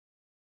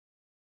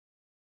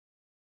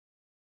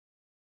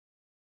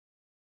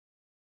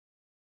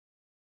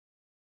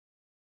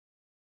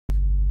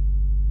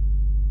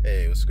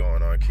Hey, what's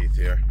going on? Keith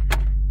here.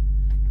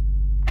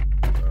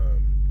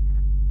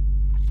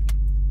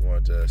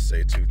 Wanted to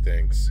say two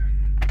things.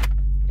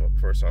 Well,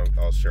 first,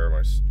 I'll share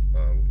my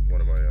one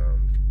of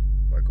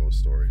my ghost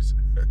stories.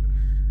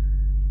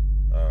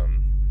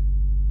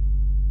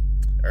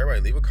 Everybody,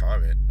 leave a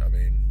comment. I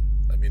mean,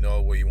 let me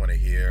know what you want to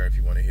hear. If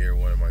you want to hear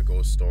one of my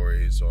ghost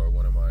stories or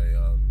one of my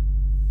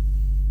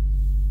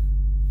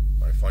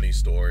my funny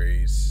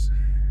stories,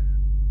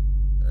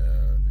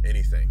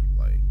 anything.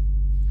 Like,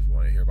 if you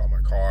want to hear about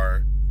my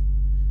car,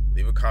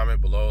 leave a comment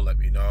below. Let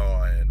me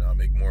know, and I'll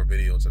make more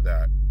videos of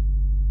that.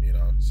 You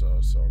know, so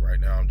right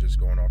now I'm just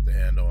going off the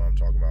handle. I'm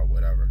talking about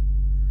whatever.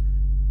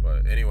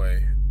 But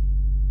anyway,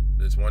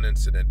 there's one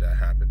incident that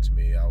happened to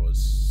me. I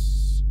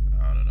was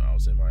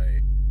in my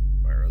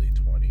early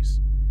 20s.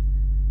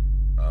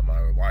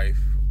 My wife,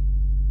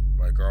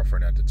 my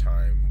girlfriend at the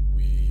time,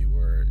 we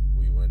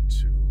went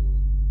to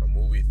a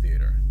movie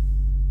theater,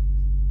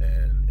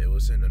 and it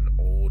was in an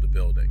old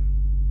building.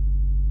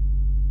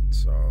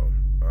 So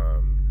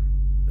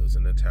it was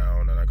in the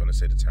town. I'm not going to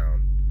say the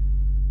town,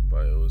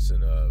 but it was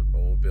in an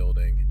old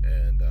building,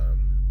 and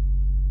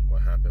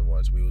what happened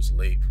was we was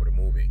late for the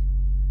movie.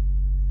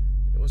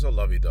 It was a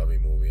lovey-dovey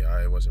movie.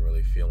 I wasn't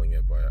really feeling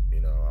it, but you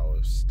know, I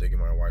was digging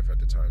my wife at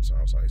the time, so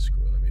I was like,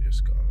 screw it, let me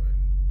just go, and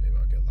maybe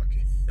I'll get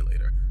lucky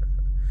later.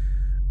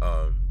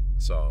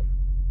 So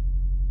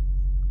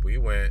we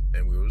went,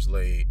 and we was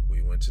late.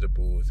 We went to the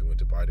booth. We went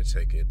to buy the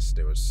tickets.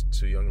 There was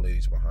two young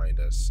ladies behind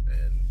us,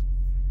 and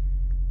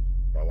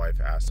my wife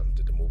asked him,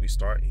 did the movie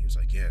start? And he was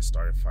like, yeah, it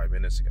started 5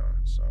 minutes ago.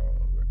 So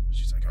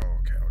she's like, oh,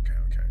 okay.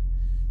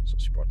 So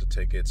she bought the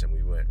tickets, and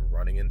we went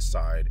running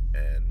inside,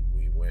 and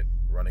we went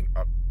running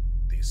up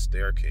these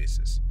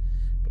staircases.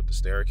 But the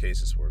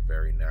staircases were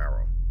very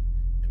narrow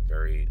and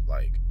very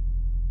like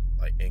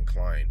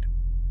inclined.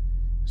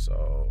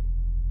 So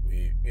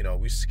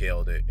we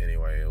scaled it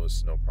anyway. It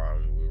was no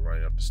problem. We were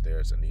running up the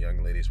stairs, and the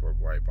young ladies were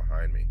right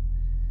behind me,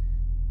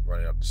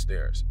 running up the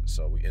stairs.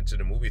 So we entered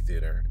the movie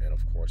theater, and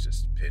of course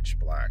it's pitch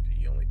black.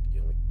 You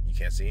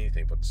can't see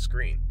anything but the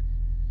screen.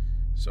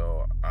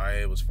 So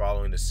I was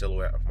following the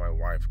silhouette of my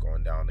wife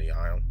going down the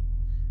aisle.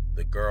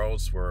 The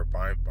girls were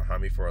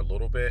behind me for a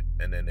little bit,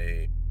 and then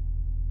they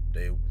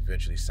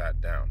eventually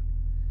sat down.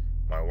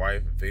 My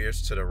wife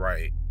veers to the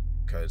right,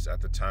 because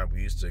at the time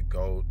we used to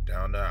go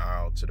down the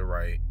aisle to the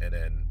right and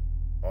then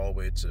all the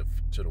way to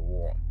the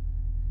wall.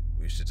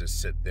 We used to just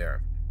sit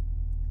there.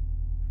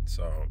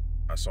 So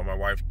I saw my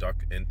wife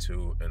duck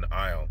into an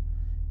aisle,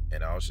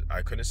 and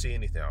I couldn't see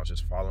anything. I was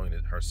just following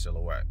her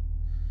silhouette.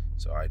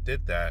 So I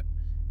did that,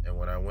 and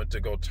when I went to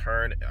go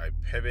turn, I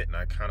pivot and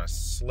I kind of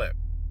slip.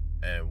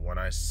 And when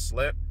I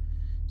slipped,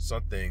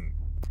 something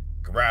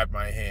grabbed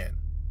my hand,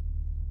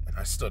 and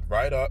I stood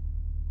right up,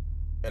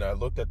 and I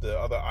looked at the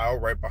other aisle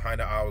right behind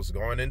the aisle I was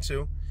going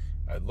into.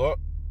 I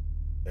looked,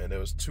 and there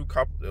was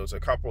a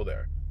couple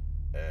there,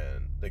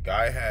 and the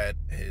guy had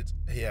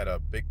a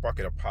big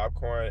bucket of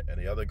popcorn, and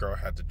the other girl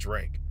had the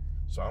drink.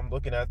 So I'm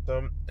looking at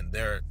them, and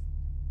they're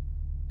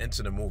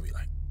into the movie,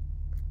 like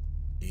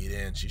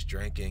eating, she's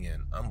drinking,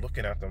 and I'm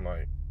looking at them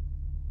like,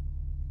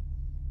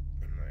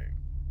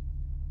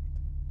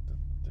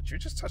 did you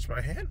just touch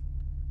my hand?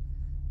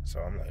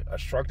 So I'm like, I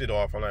shrugged it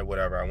off. I'm like,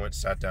 whatever. I went,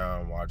 sat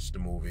down, watched the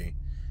movie,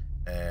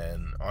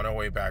 and on our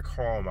way back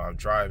home, I'm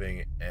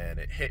driving, and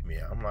it hit me.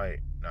 I'm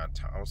like,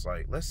 I was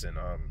like, listen,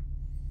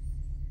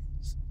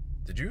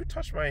 did you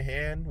touch my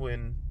hand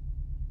when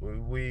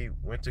we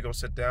went to go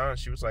sit down? And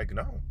she was like,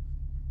 no.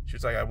 She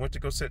was like, I went to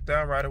go sit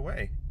down right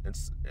away. And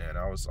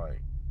I was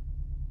like,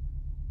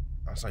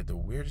 the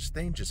weirdest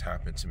thing just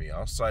happened to me. I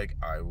was like,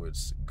 I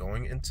was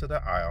going into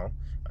the aisle.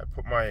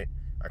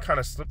 I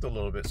kind of slipped a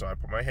little bit, so I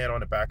put my hand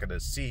on the back of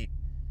the seat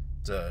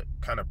to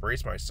kind of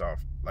brace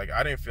myself. Like,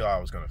 I didn't feel I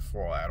was going to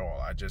fall at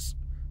all. I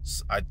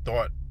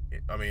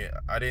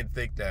didn't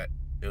think that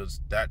it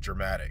was that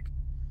dramatic,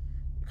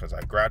 because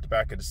I grabbed the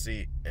back of the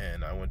seat,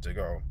 and I went to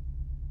go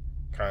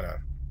kind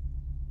of,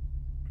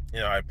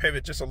 I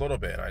pivoted just a little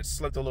bit, and I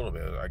slipped a little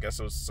bit. I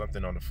guess it was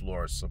something on the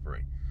floor,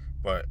 slippery.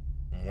 But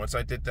once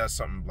I did that,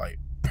 something like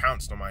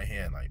pounced on my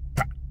hand, like,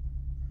 pop,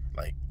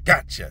 like,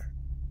 gotcha.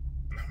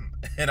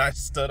 And I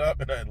stood up,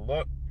 and I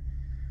looked,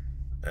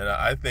 and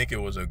I think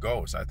it was a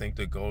ghost. I think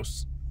the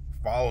ghost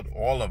followed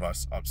all of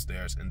us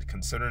upstairs, and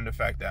considering the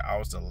fact that I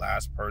was the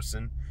last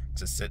person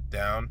to sit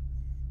down,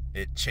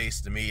 it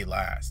chased me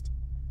last.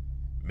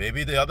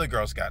 Maybe the other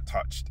girls got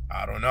touched.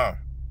 I don't know.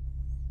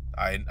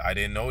 I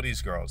didn't know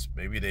these girls.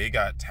 Maybe they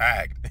got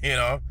tagged,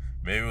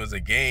 Maybe it was a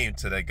game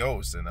to the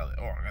ghost, and they're like,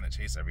 oh, I'm going to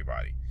chase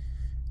everybody.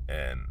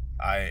 And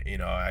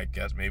I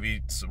guess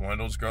maybe one of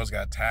those girls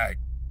got tagged.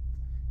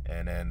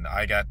 And then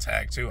I got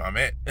tagged too. I'm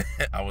it.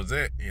 I was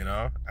it,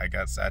 I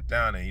got sat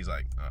down, and he's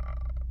like,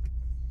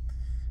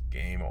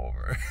 game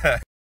over.